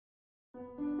Here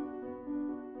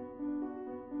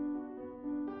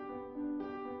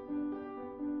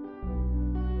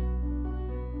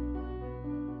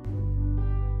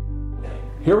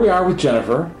we are with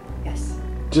Jennifer. Yes.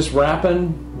 Just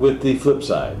wrapping with the flip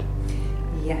side.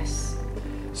 Yes.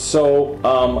 So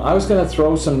I was going to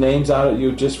throw some names out at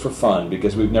you just for fun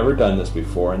because we've never done this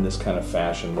before in this kind of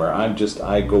fashion where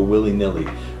I go willy-nilly.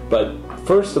 But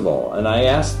first of all, and I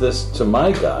asked this to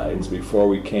my guides before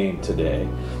we came today,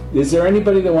 is there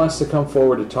anybody that wants to come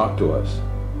forward to talk to us?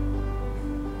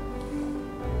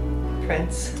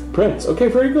 Prince. Prince. Okay,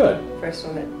 very good. First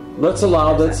one that... Let's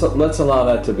allow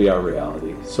that to be our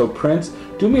reality. So Prince,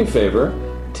 do me a favor.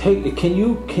 Can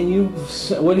you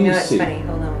what do you see? It's funny.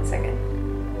 Hold on one second.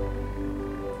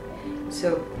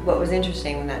 So what was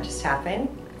interesting when that just happened,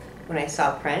 when I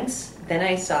saw Prince, then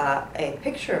I saw a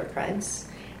picture of Prince,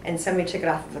 and somebody took it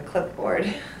off of a clipboard,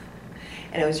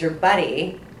 and it was your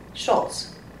buddy,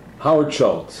 Schultz. Howard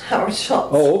Schultz. Howard Schultz.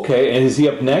 Oh, okay. And is he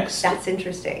up next? That's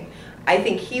interesting. I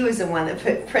think he was the one that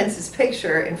put Prince's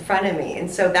picture in front of me,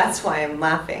 and so that's why I'm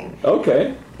laughing.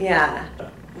 Okay. Yeah.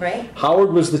 Right?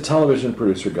 Howard was the television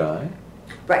producer guy.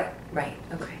 Right.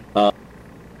 Okay.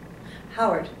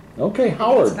 Howard. Okay,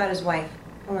 Howard. It's about his wife.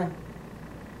 Hold on.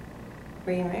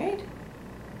 Were you married?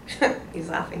 He's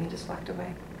laughing. He just walked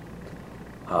away.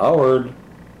 Howard.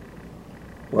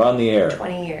 We're on the air.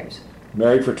 20 years.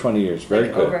 Married for 20 years. Very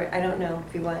good. I don't know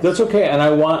if he was. That's okay. And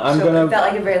it felt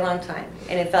like a very long time,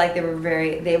 and it felt like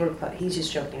they were close. He's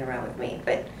just joking around with me,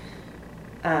 but.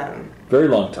 Very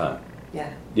long time.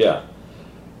 Yeah. Yeah.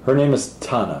 Her name is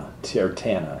Tana.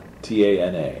 Tana.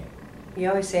 T-A-N-A. You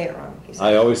always say it wrong.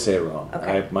 I always say it wrong.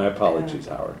 Okay. My apologies,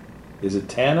 Howard. Is it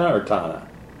Tana or Tana?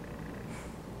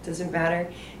 Doesn't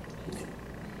matter.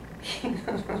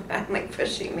 I'm like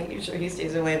pushing, making sure he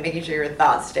stays away, making sure your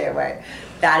thoughts stay away.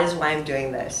 That is why I'm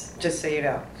doing this, just so you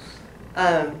know.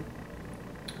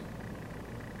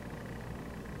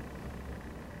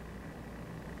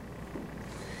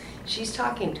 She's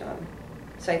talking to him.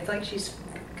 So I feel like she's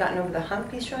gotten over the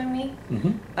hump he's showing me.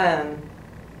 Mm-hmm.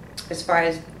 As far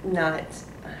as not,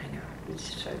 I know, he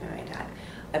just showed me my dad.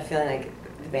 I'm feeling like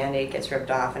the Band-Aid gets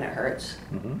ripped off and it hurts.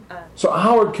 Mm-hmm. So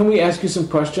Howard, can we ask you some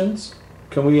questions?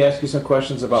 Can we ask you some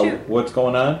questions about Shoot. What's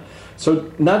going on?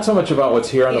 So not so much about what's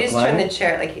here on the planet. He just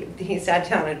turned the chair, like he sat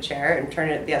down in a chair and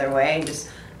turned it the other way and just,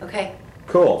 okay.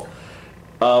 Cool.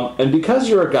 And because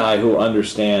you're a guy who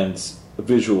understands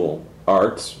visual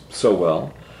arts so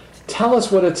well, tell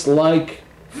us what it's like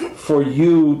for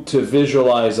you to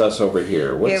visualize us over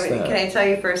here. What's that? Can I tell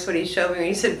you first what he showed me when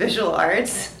he said visual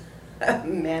arts? A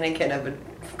mannequin of a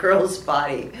girl's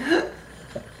body.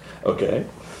 Okay.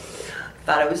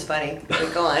 Thought it was funny,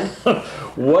 but go on.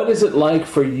 What is it like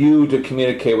for you to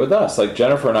communicate with us? Like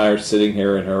Jennifer and I are sitting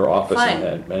here in her office Fun.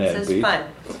 in Manhattan This Beach. is fun.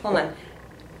 Hold on.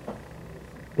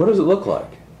 What does it look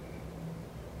like?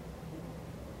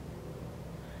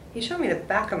 He showed me the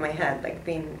back of my head, like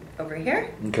being over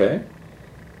here. Okay.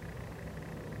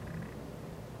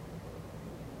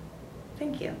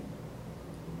 Thank you.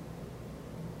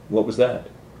 What was that?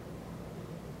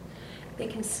 They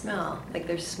can smell, like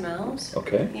there's smells.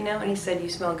 Okay. You know, and he said, you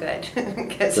smell good.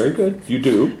 Very good. You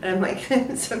do. And I'm like,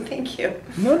 so thank you.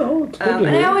 No, it's good to and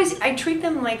hear. I treat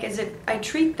them like I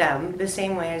treat them the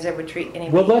same way as I would treat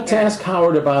anybody. Well, let's ask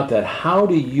Howard about that. How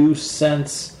do you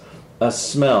sense a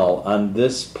smell on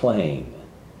this plane?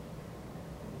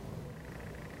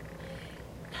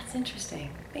 That's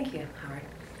interesting. Thank you, Howard.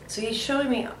 So he's showing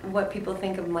me what people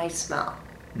think of my smell.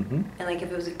 Mm-hmm. And like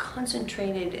if it was a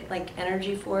concentrated like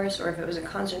energy force or if it was a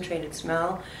concentrated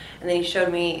smell. And then he showed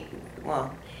me,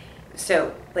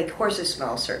 so like horses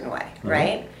smell a certain way, Mm-hmm.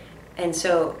 right? And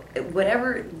so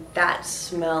whatever that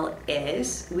smell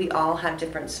is, we all have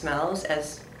different smells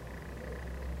as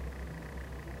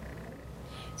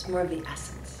it's more of the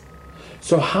essence.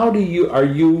 So how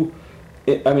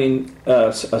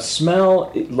a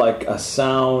smell, like a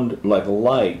sound, like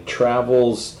light,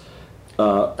 travels...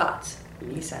 Thoughts,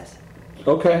 he says.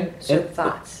 Okay. So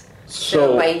thoughts.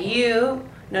 So by you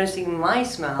noticing my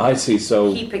smell, I see.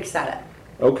 So he picks that up.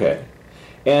 Okay.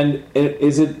 And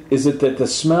is it that the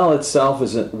smell itself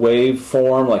is a wave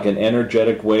form, like an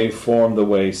energetic wave form, the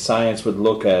way science would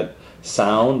look at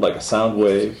sound, like a sound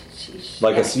wave,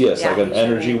 like an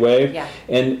energy wave? Yeah.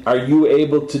 And are you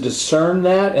able to discern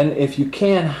that? And if you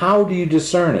can, how do you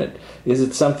discern it? Is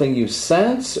it something you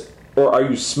sense, or are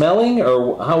you smelling,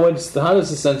 or how does the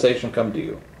sensation come to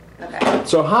you? Okay.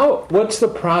 So what's the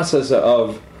process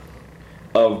of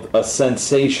a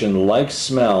sensation like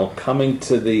smell coming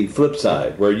to the flip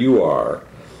side where you are?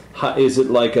 Is it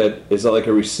like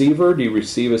a receiver? Do you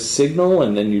receive a signal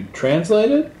and then you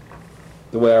translate it?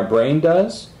 The way our brain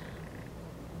does?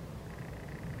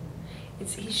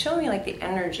 He's showing me like the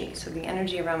energy. So the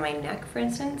energy around my neck, for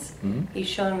instance, he's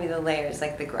showing me the layers,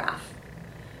 like the graph.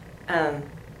 And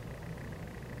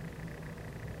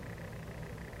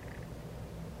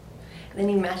then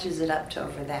he matches it up to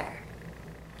over there.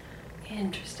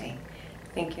 Interesting.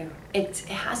 Thank you.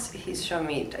 He's showing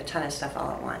me a ton of stuff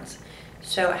all at once.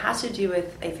 So it has to do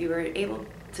with if you were able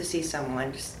to see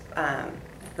someone, just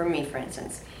for me, for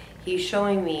instance, he's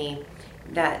showing me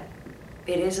that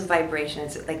it is a vibration.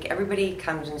 It's like everybody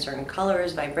comes in certain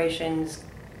colors, vibrations,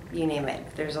 you name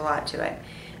it. There's a lot to it.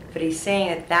 But he's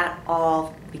saying that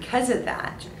all, because of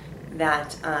that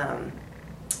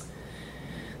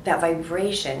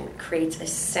vibration creates a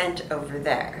scent over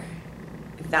there.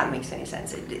 If that makes any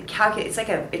sense.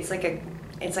 It's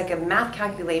like a math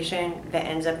calculation that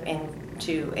ends up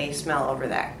into a smell over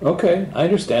there. Okay, I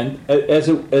understand. As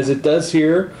it does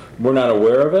here, we're not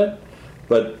aware of it,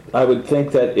 but I would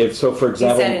think that if so, for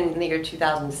example, he said in the year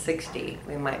 2060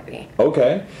 we might be.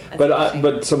 Okay,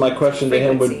 but so my question to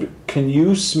him would be, can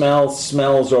you smell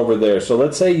smells over there? So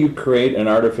let's say you create an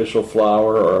artificial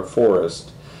flower or a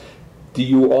forest. Do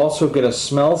you also get a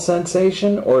smell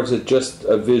sensation, or is it just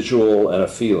a visual and a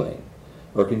feeling?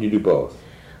 Or can you do both?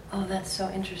 Oh, that's so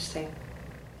interesting.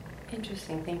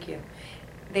 Interesting, thank you.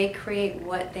 They create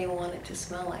what they want it to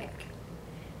smell like.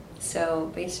 So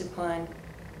based upon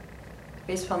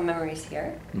memories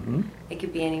here, it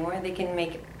could be anywhere. They can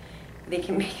make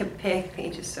a pig.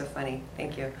 It's just so funny.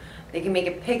 Thank you. They can make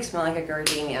a pig smell like a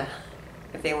gardenia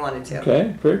if they wanted to.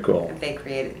 Okay, very cool. If they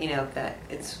create it, that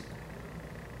it's.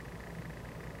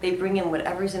 They bring in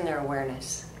whatever's in their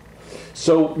awareness.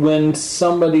 So when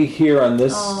somebody here on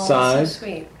this side... so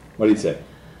sweet. What do you say?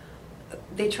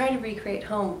 They try to recreate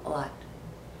home a lot.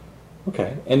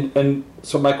 Okay. And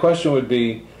so my question would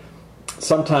be,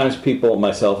 sometimes people,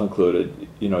 myself included,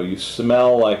 you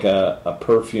smell like a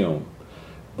perfume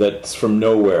that's from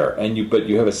nowhere, but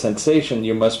you have a sensation,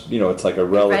 you must, it's like a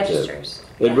relative. It registers.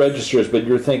 It registers, but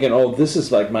you're thinking, oh, this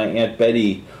is like my Aunt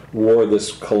Betty wore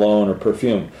this cologne or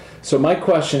perfume. So my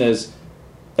question is,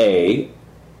 A,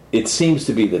 it seems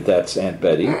to be that that's Aunt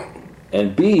Betty,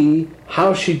 and B,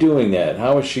 how is she doing that?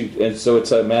 How is she? And so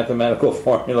it's a mathematical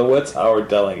formula. What's Howard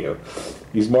telling you?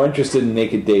 He's more interested in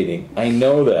naked dating. I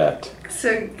know that.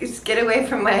 So just get away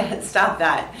from stop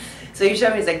that. So you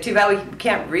showed me, it's like, too bad we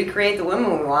can't recreate the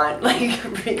women we want, like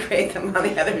recreate them on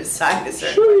the other side.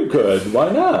 Sure you could.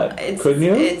 Why not? Couldn't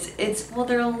you? Well,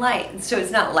 they're light, so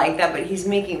it's not like that, but he's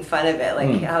making fun of it,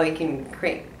 like how he can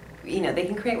create, they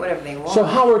can create whatever they want. So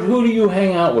Howard, who do you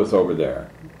hang out with over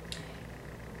there?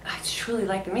 It's truly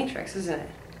like the Matrix, isn't it?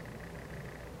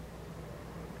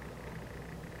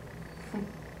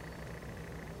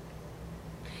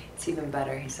 It's even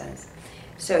better, he says.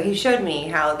 So he showed me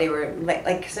how they were like,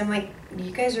 because I'm like, you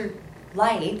guys are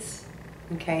lights,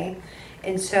 okay?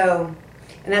 And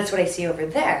that's what I see over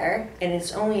there. And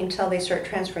it's only until they start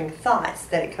transferring thoughts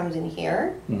that it comes in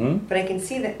here. Mm-hmm. But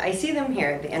I see them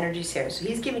here. The energy's here. So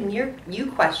he's giving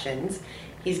you questions.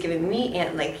 He's giving me,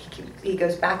 and like he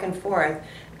goes back and forth.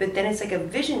 But then it's like a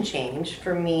vision change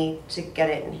for me to get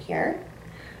it in here.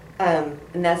 And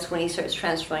that's when he starts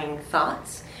transferring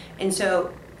thoughts. And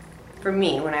so for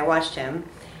me, when I watched him,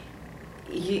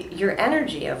 your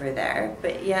energy over there,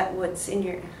 but yet what's in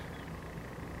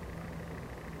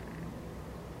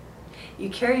you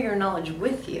carry your knowledge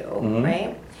with you,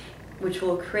 right? Which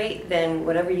will create then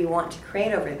whatever you want to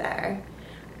create over there.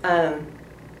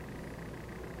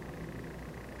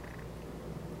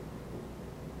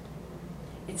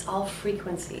 It's all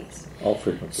frequencies. All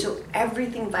frequencies. So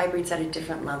everything vibrates at a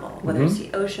different level, whether it's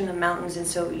the ocean, the mountains, and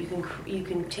so you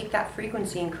can take that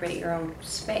frequency and create your own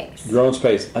space. Your own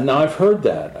space. And now I've heard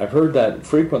that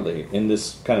frequently in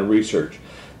this kind of research,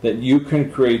 that you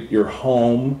can create your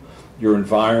home, your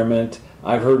environment.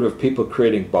 I've heard of people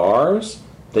creating bars.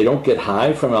 They don't get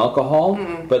high from alcohol,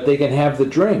 but they can have the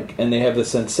drink, and they have the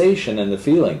sensation and the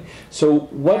feeling. So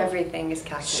everything is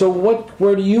calculated. So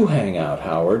where do you hang out,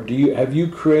 Howard? Have you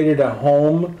created a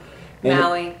home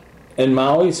Maui. In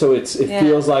Maui? So it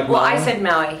feels like Maui? Well, I said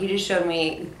Maui. He just showed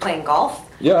me playing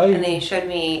golf. Yeah. And then he showed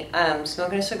me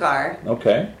smoking a cigar.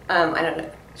 Okay. I don't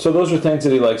know. So those are things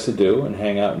that he likes to do and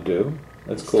hang out and do.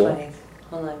 That's cool. Funny.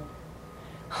 Hold on.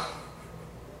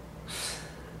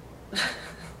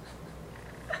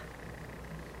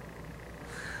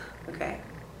 Okay,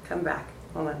 come back.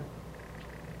 Hold on.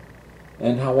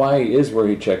 And Hawaii is where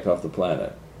he checked off the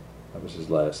planet. That was his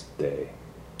last day.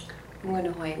 I'm going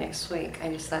to Hawaii next week. I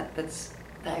just thought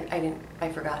I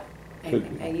forgot.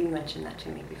 You mentioned that to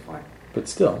me before. But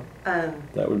still,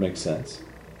 that would make sense.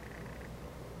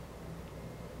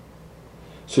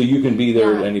 So you can be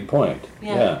there Yeah. at any point.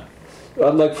 Yeah.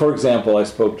 Like, for example, I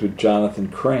spoke to Jonathan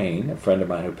Crane, a friend of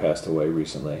mine who passed away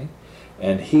recently,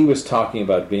 and he was talking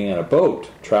about being on a boat,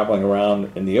 traveling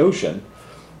around in the ocean.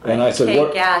 And I said, Take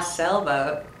 "What?" gas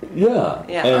sailboat. Yeah.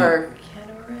 Yeah, And- or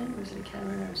catamaran. Was it a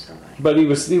catamaran or somebody? But he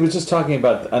was just talking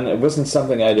about, and it wasn't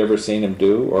something I'd ever seen him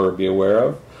do or be aware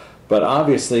of. But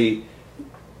obviously,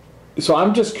 so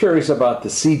I'm just curious about the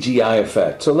CGI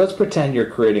effect. So let's pretend you're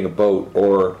creating a boat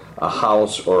or a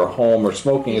house or a home or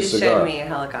smoking You a just cigar showed me a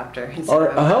helicopter. instead or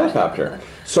of a helicopter.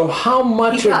 So how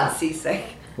much He got of seasick.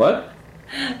 what?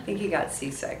 I think he got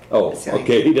seasick. Oh, That's the only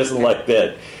okay. thing. He doesn't like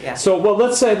that. Yeah. So, well,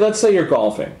 let's say you're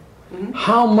golfing. Mm-hmm.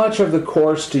 How much of the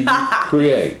course do you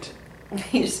create?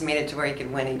 He just made it to where he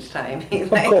could win each time.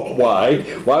 Oh, why?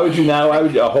 Why would you now? Why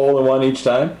would you a hole in one each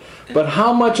time? But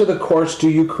how much of the course do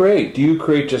you create? Do you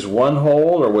create just one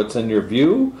hole or what's in your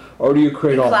view, or do you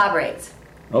create He all? collaborates.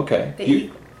 Okay. But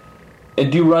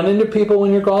And do you run into people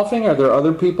when you're golfing? Are there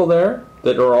other people there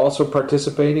that are also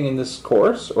participating in this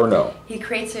course, or no? He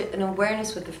creates an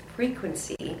awareness with the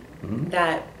frequency Mm-hmm.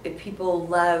 that if people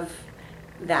love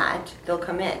that, they'll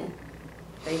come in.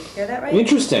 Did I hear that right?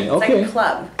 Interesting. It's Okay. like a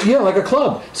club. Yeah, like a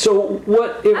club. So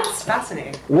That's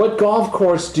fascinating. what golf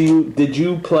course did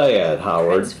you play at,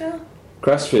 Howard? Princeville?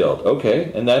 Crestfield.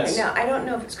 Okay, and that's No, I don't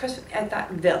know if it's Crestfield. I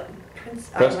thought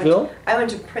Crestville? I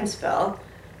went to Princeville.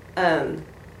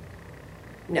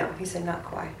 No, he said not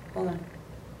Kauai. Hold on.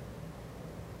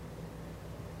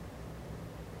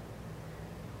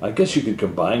 I guess you could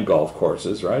combine golf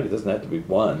courses, right? It doesn't have to be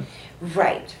one.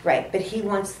 Right. But he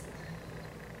wants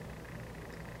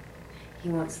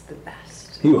the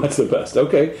best. He wants the best.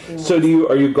 Okay. So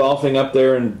are you golfing up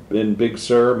there in Big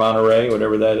Sur, Monterey,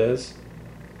 whatever that is?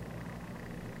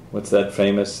 What's that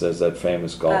famous? There's that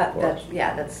famous golf course.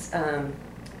 That's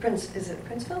Prince. Is it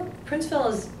Princeville?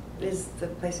 Princeville is the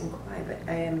place in Kauai, but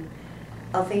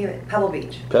I'll think of it. Pebble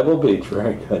Beach. Pebble Beach,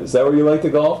 very good. Is that where you like to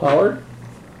golf, Howard?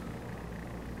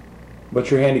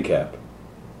 What's your handicap?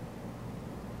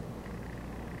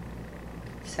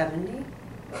 70.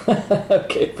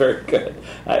 Okay, very good.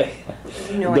 No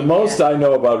The idea. most I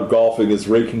know about golfing is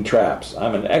raking traps.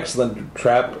 I'm an excellent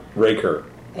trap raker.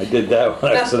 I did that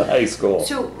when I was in high school.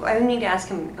 So I need to ask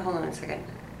him. Hold on a second.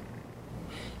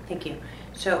 Thank you.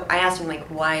 So I asked him, like,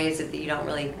 why is it that you don't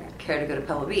really care to go to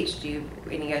Pebble Beach? And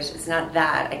he goes, it's not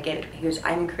that. I get it. He goes,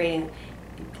 I'm creating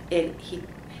it.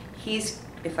 He's,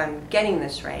 if I'm getting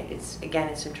this right, it's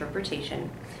interpretation.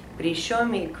 But he's showing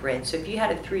me a grid. So if you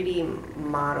had a 3D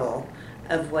model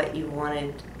of what you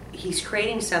wanted, he's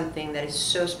creating something that is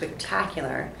so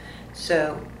spectacular.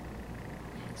 So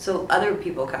other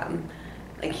people come.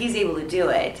 Like, he's able to do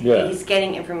it. Yeah. He's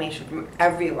getting information from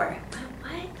everywhere.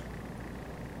 What?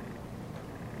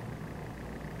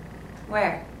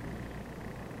 Where?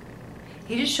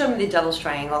 He just showed me the Devil's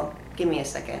Triangle. Give me a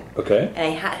second. Okay.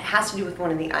 And it has to do with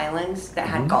one of the islands that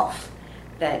had golf.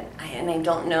 And I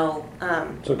don't know.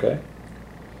 It's okay.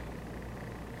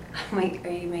 I'm like, are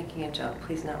you making a joke?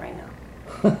 Please, not right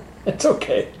now. It's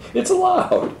okay. It's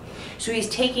allowed. So he's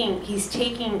taking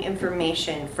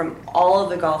information from all of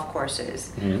the golf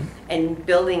courses and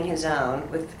building his own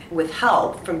with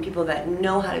help from people that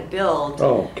know how to build.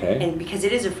 Oh, okay. And because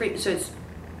it is a free, so it's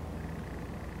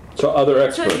So other so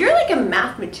experts. if you're like a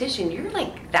mathematician, you're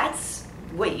like that's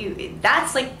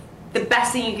like the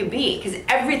best thing you can be because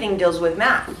everything deals with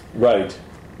math. Right.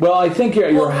 Well, I think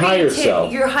your higher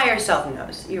self. Your higher self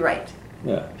knows. You're right.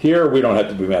 Yeah. Here we don't have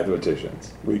to be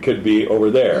mathematicians. We could be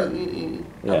over there.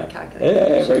 Yeah.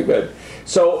 Yeah, very good.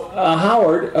 So,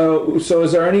 Howard, so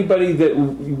is there anybody that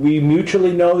we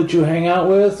mutually know that you hang out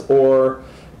with, or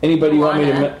anybody you want me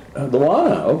to meet?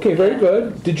 Luana. Okay, very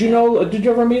good. Did you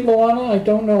ever meet Luana? I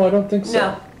don't know. I don't think so.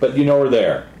 No. But you know her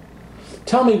there.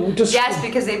 Tell me, just Yes,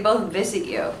 because they both visit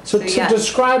you. So yes.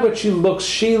 Describe what she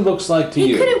looks like to you.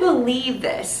 He couldn't believe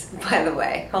this, by the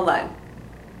way. Hold on.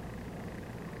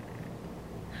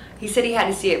 He said he had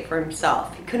to see it for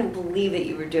himself. He couldn't believe that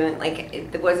you were doing, like,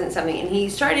 it wasn't something. And he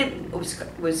started,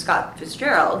 with Scott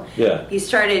Fitzgerald. Yeah. He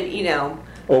started,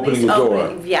 Opening the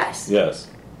door. Yes. Yes.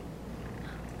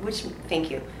 Thank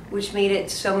you. Which made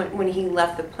it so much, when he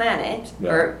left the planet,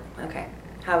 Yeah. okay,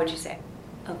 how would you say?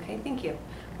 Okay, thank you.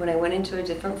 When I went into a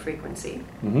different frequency.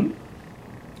 Mm-hmm.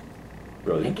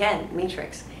 Brilliant. Again,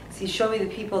 Matrix. So he showed me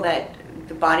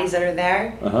the bodies that are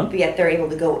there, but yet they're able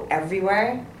to go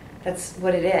everywhere. That's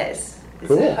what it is. It's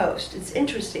Cool. a host. It's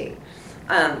interesting.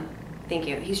 Thank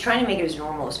you. He's trying to make it as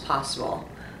normal as possible.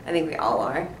 I think we all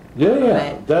are.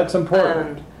 Yeah, But, that's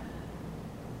important.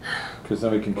 Because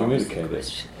then we can what was the communicate it.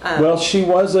 question? Well, she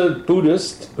was a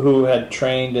Buddhist who had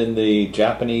trained in the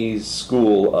Japanese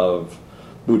school of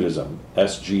Buddhism,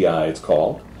 SGI it's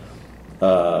called.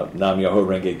 Nam Myoho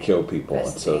Renge Kyo people.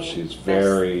 Best And so thing- she's best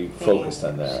very thing focused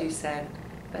on that. She said,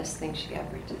 best thing she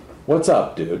ever did. What's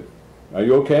up, dude? Are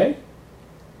you okay?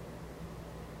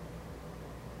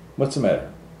 What's the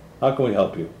matter? How can we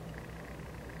help you?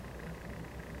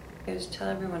 Just tell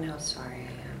everyone how sorry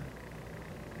I am.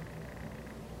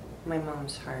 My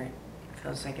mom's heart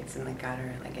feels like it's in the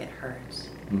gutter, like it hurts.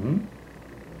 Mm-hmm.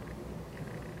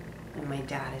 And my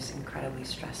dad is incredibly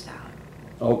stressed out.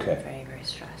 Okay. Very, very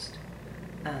stressed.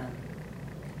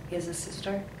 He has a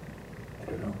sister? I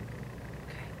don't know.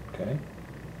 Okay.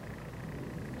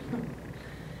 Okay.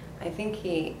 I think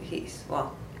he's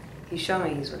showing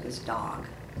me he's with his dog.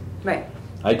 Right.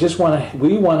 Jennifer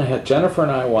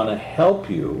and I want to help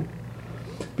you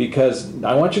because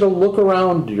I want you to look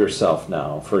around yourself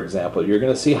now. For example, you're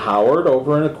going to see Howard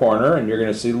over in a corner and you're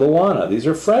going to see Luana. These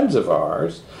are friends of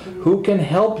ours who can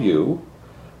help you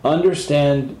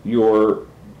understand your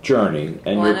journey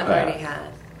and your Luana path. already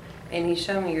has. And he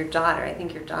showed me your daughter. I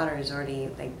think your daughter is already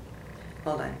like,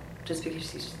 hold on, just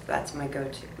because that's my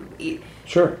go-to.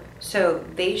 Sure. So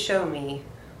they show me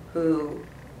who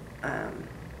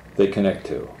They connect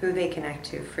to.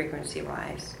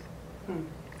 frequency-wise.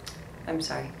 I'm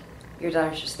sorry. Your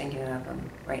daughter's just thinking of them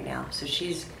right now. So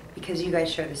because you guys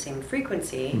share the same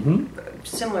frequency,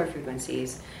 similar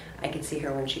frequencies, I can see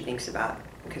her when she thinks about,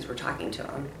 because we're talking to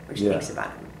him, when she thinks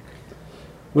about him.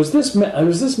 Was this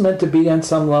meant to be on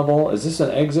some level? Is this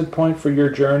an exit point for your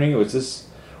journey? Was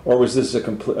this a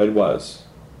complete? It was.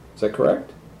 Is that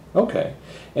correct? Okay.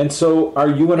 And so, are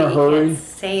you in a hurry? You can't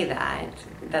say that.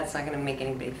 That's not going to make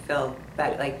anybody feel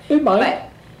bad. Like it might.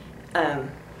 But,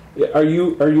 are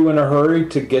you in a hurry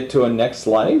to get to a next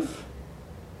life,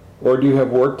 or do you have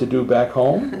work to do back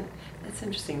home? That's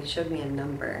interesting. You showed me a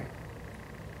number.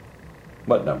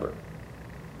 What number?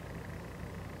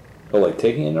 Oh, like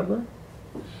taking a number?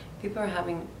 People are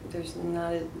having.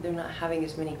 They're not having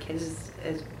as many kids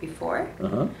as before.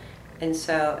 Uh-huh. And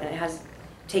it has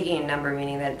taking a number,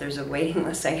 meaning that there's a waiting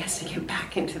list, I guess, to get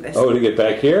back into this. Oh, to get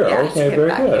back here? Yeah, okay, to get very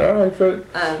back good. here. All right,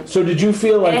 good. So did you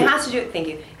feel like... And it has to do, thank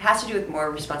you, it has to do with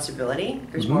more responsibility.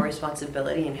 There's more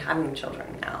responsibility in having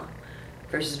children now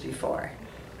versus before.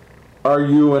 Are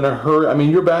you in a hurry? I mean,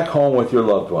 you're back home with your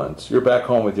loved ones. You're back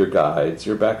home with your guides.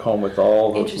 You're back home with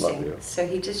all those who love you. Interesting. So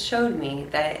he just showed me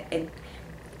that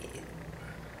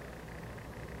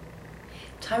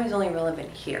time is only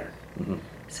relevant here. Mm-hmm.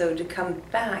 So to come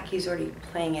back, he's already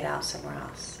playing it out somewhere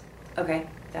else. Okay,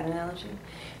 that analogy?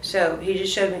 So he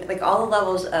just showed me, like, all the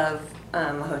levels of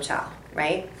a hotel,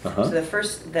 right? Uh-huh. So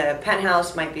the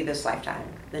penthouse might be this lifetime.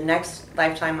 The next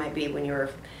lifetime might be the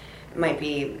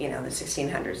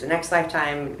 1600s. The next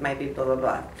lifetime might be blah, blah,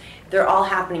 blah. They're all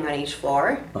happening on each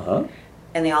floor, Uh-huh.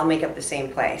 and they all make up the same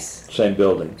place. Same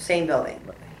building. Same building.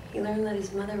 He learned that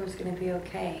his mother was going to be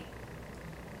okay.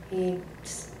 He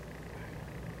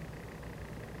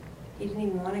didn't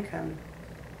even want to come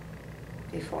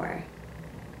before.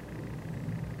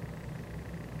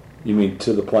 You mean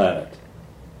to the planet?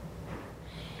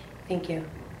 Thank you.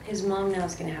 His mom now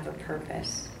is going to have a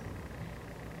purpose.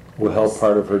 Will help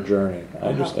part of her journey. I Will help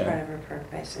understand. part of her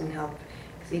purpose and help,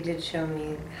 because he did show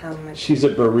me how much. She's a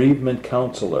bereavement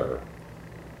counselor.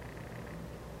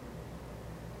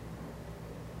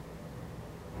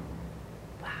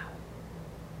 Wow.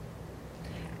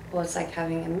 Well, it's like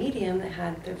having a medium that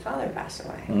had their father pass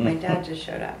away. Mm. My dad just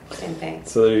showed up. Same thing.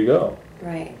 So there you go.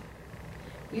 Right.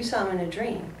 You saw him in a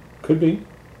dream. Could be.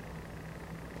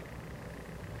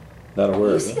 Not aware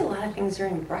You of see it. a lot of things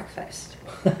during breakfast.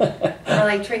 Or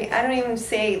like drinking. I don't even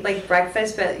say like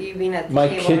breakfast, but you mean at the My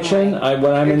table. kitchen, when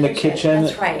I'm Your in the kitchen,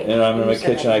 That's right. and I'm in my You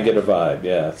said kitchen, that. I get a vibe.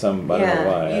 Yeah, I don't know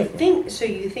why. You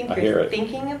think I hear you're it.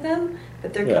 thinking of them,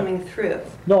 but they're Yeah. coming through.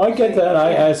 No, I get that.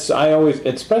 Yeah. I always,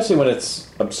 especially when it's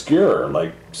obscure,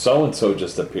 like so and so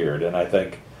just appeared, and I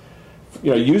think,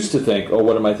 I used to think, oh,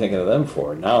 what am I thinking of them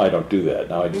for? Now I don't do that.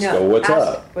 Now I just go, what's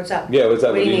ask, up? What's up? Yeah, what's up?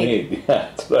 What What do do you you need? Yeah,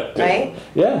 that's what I do. Right?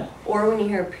 Yeah. Or when you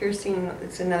hear a piercing,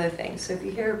 it's another thing. So if you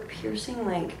hear a piercing,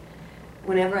 like,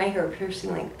 whenever I hear a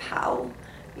piercing, like, pow,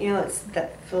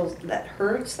 that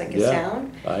hurts, like a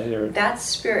sound. I hear it. That's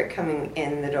spirit coming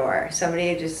in the door.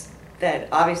 Somebody that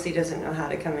obviously doesn't know how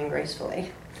to come in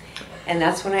gracefully. And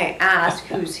that's when I ask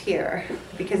who's here.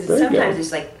 Because Very sometimes good.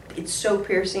 it's like, it's so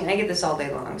piercing. I get this all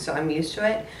day long, so I'm used to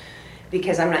it.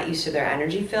 Because I'm not used to their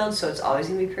energy field, so it's always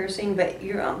going to be piercing. But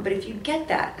but if you get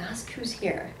that, ask who's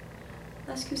here.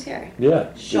 Ask who's here.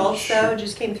 Yeah. Schultz, though,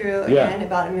 just came through Yeah. again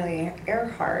about Amelia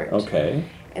Earhart. Okay.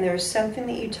 And there was something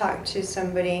that you talked to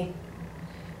somebody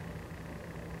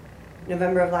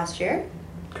November of last year.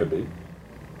 Could be.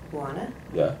 Luana.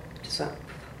 Yeah. Just went.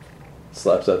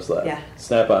 Slap, slap, slap. Yeah.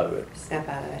 Snap out of it. Snap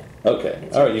out of it. Okay.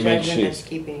 It's All right, your you mean judgment that's she's...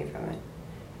 keeping you from it.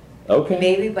 Okay.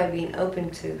 Maybe by being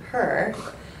open to her,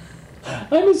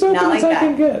 I'm as open not like as I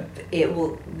can that. get. It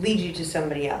will lead you to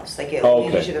somebody else. Like it will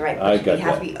lead you to the right I person. got You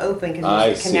have that. to be open because I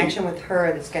there's a see. connection with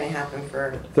her that's going to happen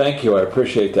for. Thank you. I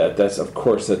appreciate that. Of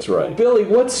course that's right. Billy,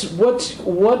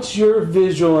 what's your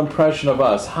visual impression of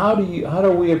us? How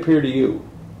do we appear to you?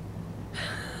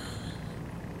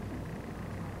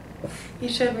 You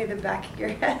showed me the back of your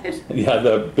head. Yeah,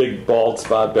 the big bald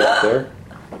spot back there.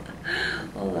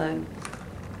 Hold on.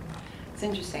 It's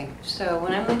interesting. So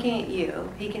when I'm looking at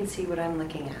you, he can see what I'm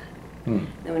looking at. And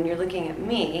when you're looking at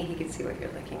me, he can see what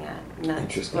you're looking at. And that's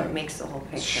Interesting. what makes the whole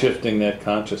picture. Shifting that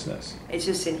consciousness. It's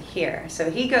just in here. So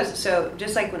he goes, so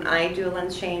just like when I do a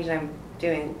lens change, I'm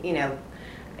doing,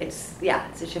 it's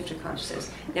a shift of consciousness.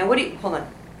 Now hold on.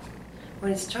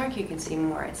 When it's dark, you can see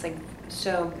more. It's like,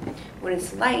 so when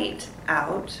it's light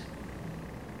out,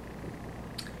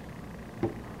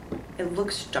 it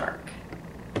looks dark.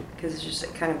 Because it's just,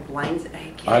 it kind of blinds it.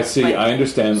 I see. Like, I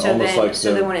understand. so almost then, like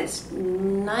so then when it's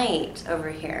night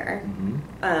over here,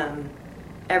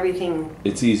 everything,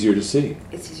 it's easier to see.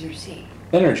 it's easier to see.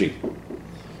 Energy.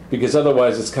 Because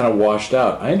otherwise it's kind of washed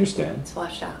out. I understand. It's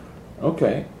washed out.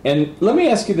 Okay. And let me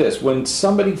ask you this. When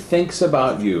somebody thinks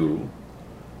about you,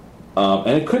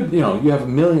 and it could, you have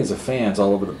millions of fans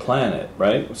all over the planet,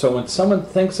 right? So when someone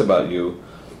thinks about you,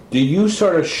 do you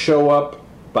sort of show up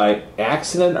by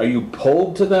accident? Are you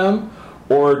pulled to them?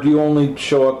 Or do you only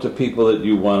show up to people that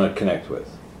you want to connect with?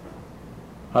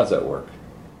 How's that work?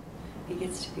 He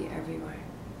gets to be everywhere.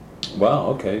 Wow,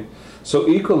 okay. So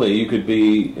equally, you could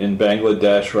be in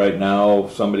Bangladesh right now,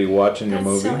 somebody watching your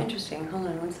movie. That's so interesting. Hold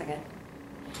on one second.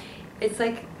 It's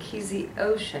like he's the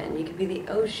ocean. You could be the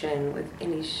ocean with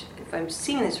any... if I'm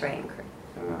seeing this right,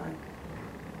 if I'm wrong.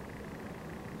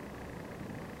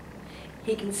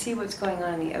 He can see what's going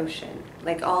on in the ocean.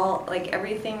 Like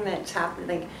everything that's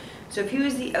happening. Like, so if he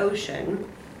was the ocean,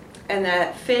 and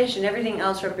that fish and everything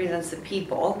else represents the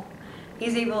people,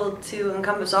 he's able to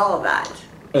encompass all of that.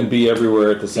 And be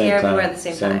everywhere at the same time. Everywhere at the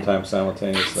same time.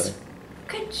 Simultaneously.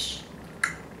 Good.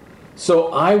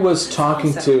 So I was talking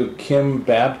Awesome. to Kim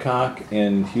Babcock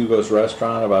in Hugo's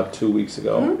restaurant about 2 weeks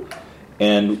ago,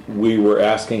 and we were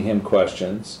asking him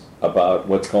questions about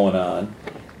what's going on.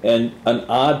 And an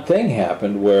odd thing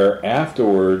happened where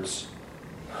afterwards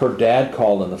her dad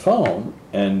called on the phone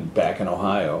and back in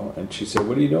Ohio, and she said,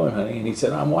 "What are you doing, honey?" And he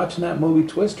said, "I'm watching that movie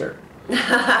Twister." Is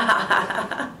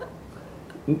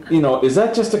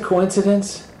that just a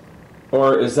coincidence?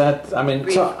 Or is that,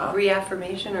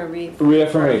 Reaffirmation or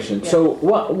reaffirmation. Yeah.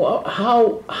 So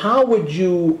how would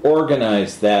you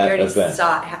organize We that already event?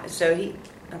 saw it.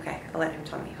 Okay, I'll let him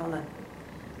tell me. Hold on.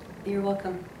 You're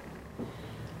welcome.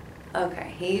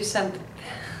 Okay, he used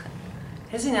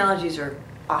his analogies are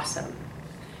awesome.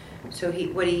 So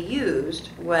what he used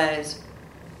was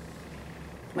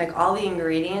like all the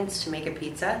ingredients to make a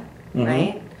pizza,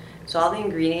 right? So all the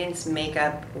ingredients make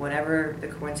up whatever the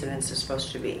coincidence is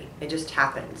supposed to be. It just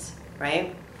happens,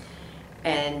 right?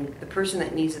 And the person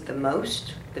that needs it the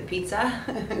most, the pizza,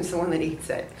 is the one that eats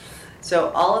it.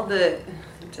 So all of the,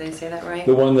 did I say that right?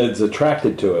 The one that's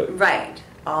attracted to it. Right.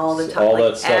 All the time. All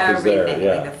like that stuff is there, everything.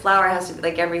 yeah. Like the flour has to be,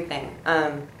 like everything.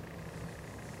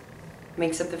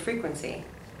 Makes up the frequency.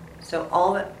 So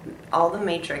all the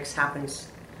matrix happens.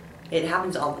 It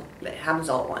happens all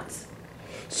at once.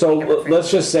 So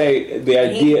let's just say the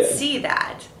And idea... he could see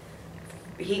that.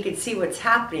 He could see what's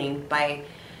happening by...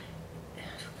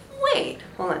 Wait,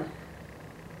 hold on.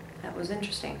 That was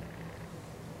interesting.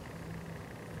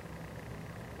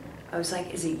 I was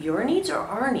like, is it your needs or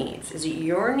our needs? Is it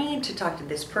your need to talk to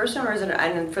this person, or is it...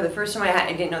 And for the first time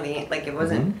I didn't know it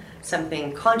wasn't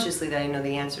something consciously that I didn't know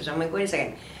the answers. I'm like, wait a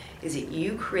second. Is it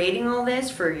you creating all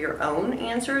this for your own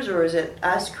answers, or is it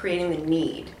us creating the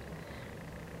need?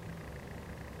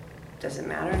 Does it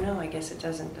matter? No, I guess it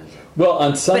doesn't, does it? Well,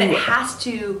 on some... But it has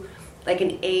to, like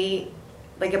a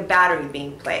battery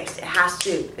being placed. It has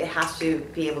to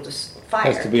be able to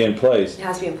fire. has to be in place. It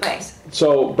has to be in place.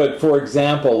 So, but for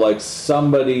example, like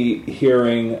somebody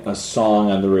hearing a song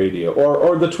on the radio,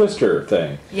 or the Twister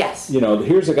thing. Yes.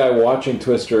 Here's a guy watching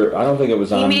Twister. I don't think it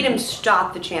was on... He made him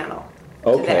stop the channel.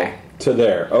 Okay. To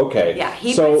there. Okay. Yeah,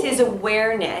 he puts his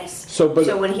awareness.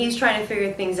 So when he's trying to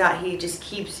figure things out, he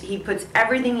puts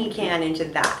everything he can into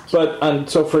that. But,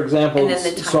 so for example, And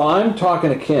then the so I'm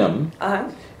talking to Kim,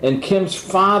 and Kim's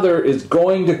father is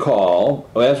going to call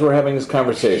as we're having this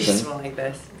conversation. He's like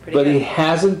this. But he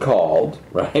hasn't called,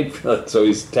 right? So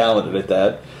he's talented at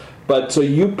that. But so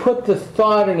you put the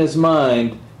thought in his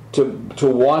mind to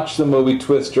watch the movie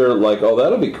Twister, like, oh,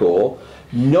 that'll be cool.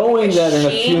 Knowing that in a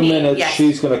few minutes yes.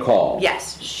 she's going to call.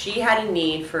 Yes, she had a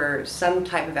need for some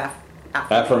type of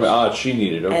affirmation. She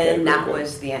needed, okay. And that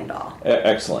was the end all.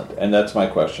 Excellent, and that's my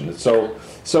question.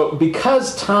 So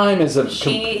because time is a...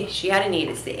 She had a need.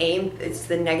 It's the aim, it's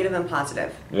the negative and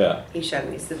positive. Yeah. He showed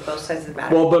me. It's the both sides of the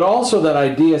battle. Well, but also that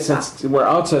idea, since we're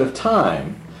outside of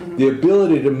time, the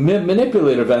ability to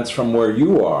manipulate events from where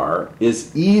you are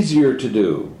is easier to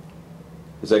do.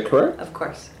 Is that correct? Of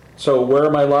course. So where are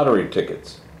my lottery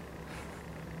tickets?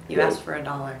 You asked for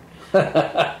 $1.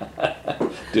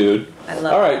 Dude. I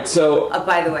love All right, so...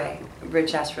 by the way,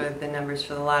 Rich asked for the numbers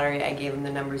for the lottery. I gave him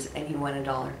the numbers, and he won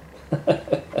 $1.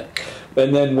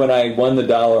 And then when I won the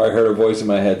 $1, I heard a voice in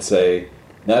my head say,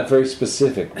 not very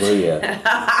specific, were you?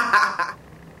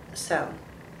 So,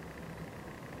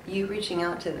 you reaching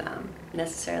out to them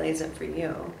necessarily isn't for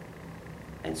you.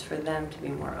 It's for them to be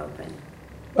more open.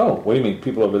 Oh, what do you mean,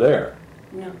 people over there?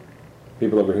 No.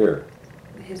 People over here?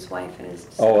 His wife and his...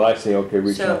 Oh, I see, okay,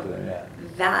 reaching So, out to them, yeah.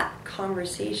 that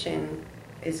conversation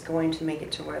is going to make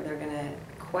it to where they're going to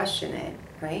question it,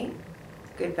 right?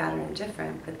 Good, bad, or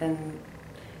indifferent, but then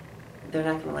they're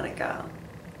not going to let it go.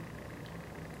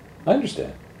 I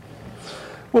understand.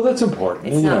 Well, that's important.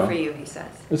 It's not for you, he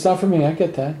says. It's not for me, I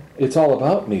get that. It's all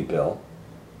about me, Bill.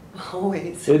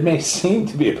 Always. It may seem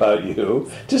to be about you,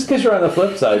 just because you're on the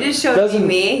flip side. You just showed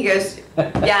me. He goes,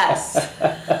 yes.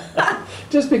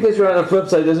 Just because you're on the flip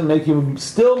side doesn't make you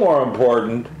still more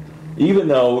important, even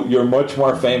though you're much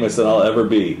more famous than I'll ever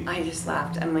be. I just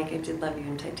laughed. I'm like, I did love you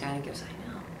in Titanic. He goes, I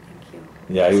know. Thank you.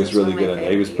 Yeah, he was This really one of good my in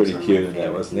that. He was favorites. pretty He cute one of in my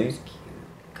that, wasn't favorites. he? Was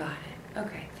cute. Got it.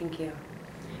 Okay, thank you.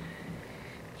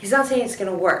 He's not saying it's going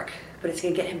to work, but it's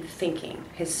going to get him thinking,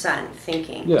 his son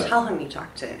thinking. Yeah. Tell him you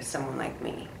talk to someone like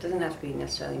me. It doesn't have to be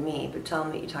necessarily me, but tell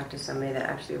him that you talk to somebody that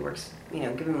actually works, give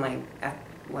him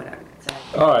whatever.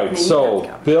 All right,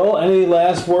 so, Bill, any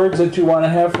last words that you want to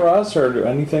have for us, or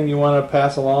anything you want to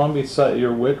pass along besides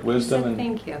your wisdom? And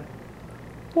Thank you.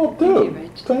 Well,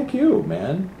 dude, thank you,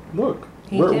 man. Look.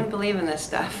 He didn't believe in this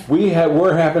stuff. We're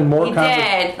having more He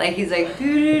did. Like, he's like,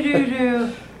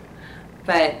 doo-doo-doo-doo.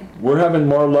 But we're having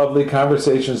more lovely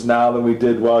conversations now than we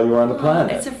did while you were on the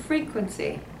planet. It's a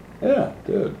frequency. Yeah,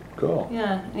 good, cool.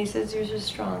 Yeah, and he says yours is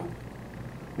strong.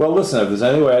 Well, listen, if there's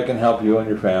any way I can help you and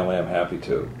your family, I'm happy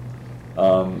to.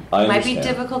 It might be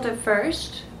difficult at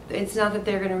first. It's not that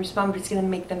they're going to respond, but it's going to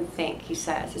make them think, he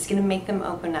says. It's going to make them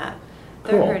open up.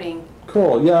 They're hurting.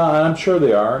 Cool, yeah, I'm sure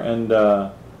they are,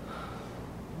 and...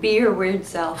 be your weird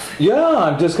self. Yeah,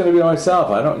 I'm just going to be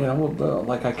myself. I don't,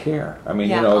 like I care. I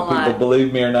mean, if people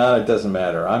believe me or not, it doesn't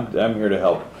matter. I'm here to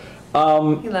help.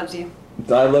 He loves you.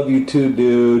 I love you too,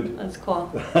 dude. That's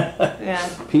cool. Yeah.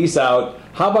 Peace out.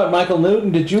 How about Michael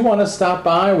Newton? Did you want to stop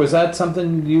by? Was that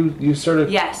something you sort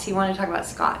of... Yes, he wanted to talk about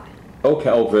Scott. Okay,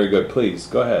 oh, very good. Please,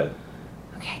 go ahead.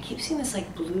 Okay, I keep seeing this,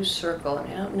 blue circle,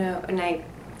 and I don't know,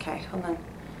 okay, hold on.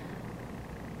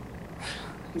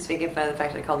 He's making fun of the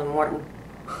fact that I called him Morton.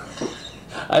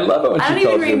 I love it when I she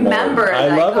calls him Morton.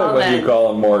 I love it when you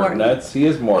call him Morton. He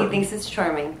is Morton. He thinks it's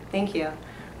charming. Thank you.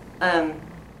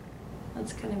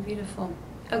 That's kind of beautiful.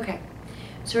 Okay.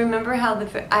 So remember how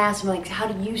I asked him, how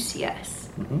do you see us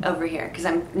over here? Because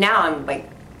I'm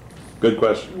good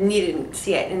question. Needed to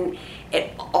see it. And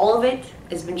all of it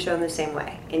has been shown the same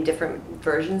way in different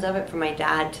versions of it, from my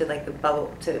dad to the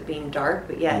bubble to it being dark,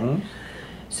 but yet.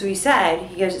 So he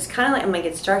goes, it's kind of I'm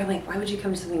it's dark. I'm like, why would you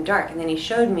come to something dark? And then he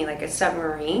showed me a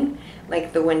submarine,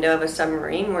 the window of a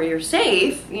submarine where you're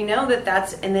safe,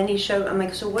 that's, and then he showed, I'm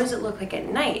like, so what does it look like at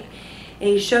night? And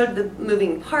he showed the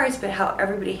moving parts, but how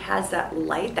everybody has that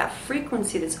light, that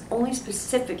frequency that's only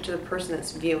specific to the person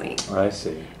that's viewing. I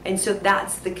see. And so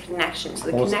that's the connection. So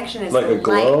the connection is like the a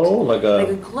glow, light. Like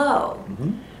a glow.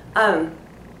 The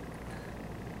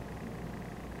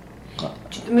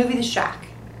movie The Shack.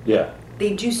 Yeah.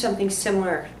 They do something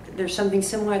similar. There's something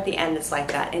similar at the end that's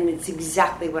like that, and it's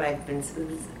exactly what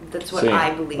that's what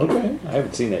I believe. Okay, I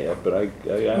haven't seen it yet, but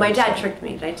I my dad tricked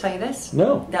me. Did I tell you this?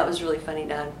 No. That was really funny,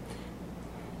 Dad.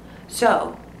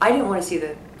 So I did not want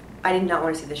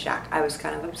to see The Shack. I was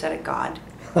kind of upset at God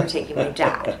for taking my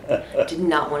dad. Did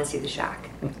not want to see The Shack.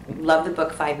 Loved the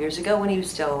book 5 years ago when he was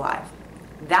still alive.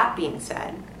 That being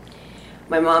said,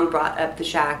 my mom brought up The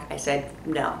Shack. I said,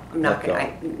 no, I'm not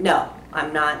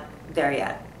I'm not there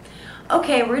yet.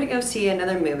 Okay, we're going to go see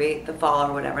another movie, The Fall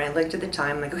or whatever. And I looked at the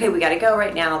time, okay, we got to go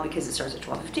right now because it starts at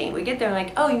 12:15. We get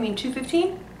there, oh, you mean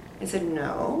 2:15? I said,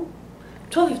 no,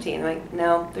 12:15. I'm like,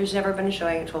 no, there's never been a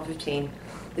showing at 12:15.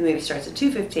 The movie starts at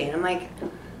 2:15. I'm like,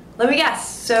 let me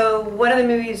guess. So what other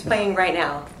movie is playing right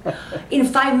now? In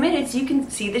 5 minutes, you can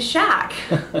see The Shack.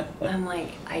 I'm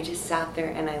like, I just sat there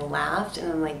and I laughed,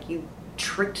 and I'm like, you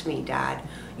tricked me, Dad.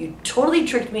 You totally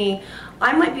tricked me.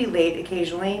 I might be late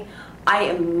occasionally. I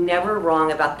am never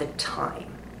wrong about the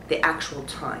time, the actual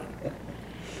time.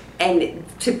 And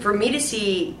for me to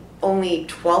see only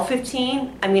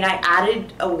 12:15, I mean, I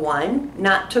added a 1,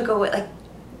 not took away, like,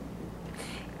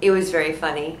 it was very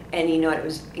funny. And you know what? It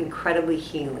was incredibly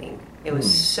healing. It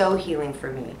was so healing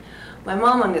for me. My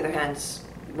mom, on the other hand,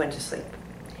 went to sleep.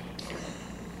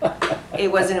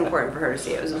 It wasn't important for her to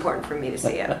see it. It was important for me to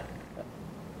see it.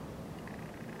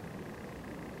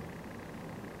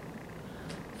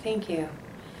 Thank you.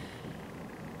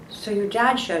 So your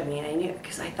dad showed me, and I knew,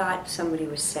 because I thought somebody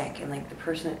was sick, and like the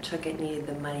person that took it needed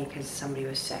the money because somebody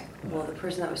was sick. Well, the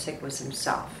person that was sick was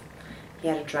himself. He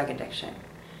had a drug addiction.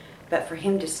 But for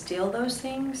him to steal those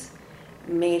things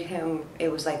made him,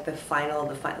 it was like the final,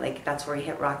 like that's where he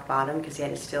hit rock bottom, because he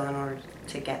had to steal in order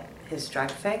to get his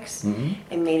drug fix.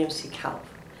 It made him seek help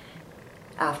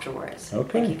afterwards.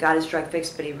 Okay. Like he got his drug fix,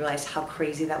 but he realized how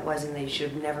crazy that was and that he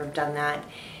should have never done that.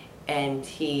 And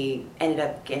he ended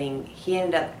up getting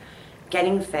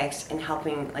fixed and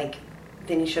helping, like,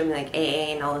 then he showed me like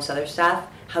AA and all this other stuff,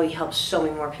 how he helps so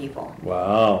many more people.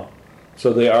 Wow.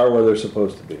 So they are where they're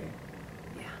supposed to be.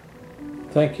 Yeah.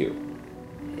 Thank you.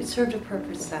 It served a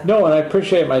purpose, though. No, and I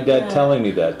appreciate my dad telling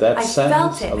me that. That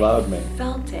sentence allowed me. I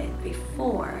felt it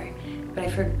before, but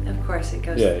I've heard, of course, it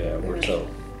goes. Yeah, we're so.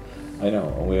 I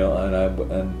know,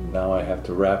 and now I have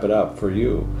to wrap it up for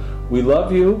you. We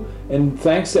love you, and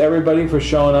thanks to everybody for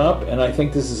showing up. And I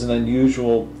think this is an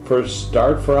unusual first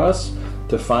start for us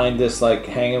to find this, like,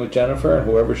 hanging with Jennifer, and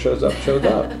whoever shows up shows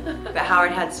up. But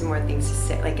Howard had some more things to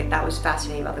say. Like, that was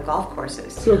fascinating about the golf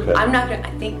courses. It's okay. I'm not gonna.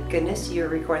 Thank goodness you're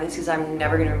recording this, because I'm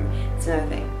never gonna. It's another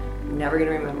thing. I'm never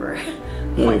gonna remember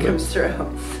what comes through.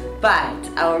 But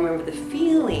I'll remember the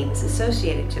feelings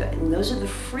associated to it. And those are the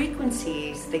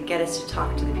frequencies that get us to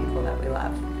talk to the people that we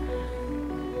love.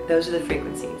 Those are the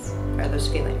frequencies, or those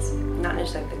feelings, not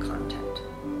necessarily the content.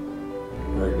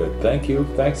 Very good. Thank you.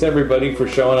 Thanks, everybody, for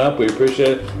showing up. We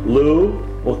appreciate it. Lou,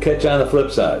 we'll catch you on the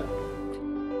flip side.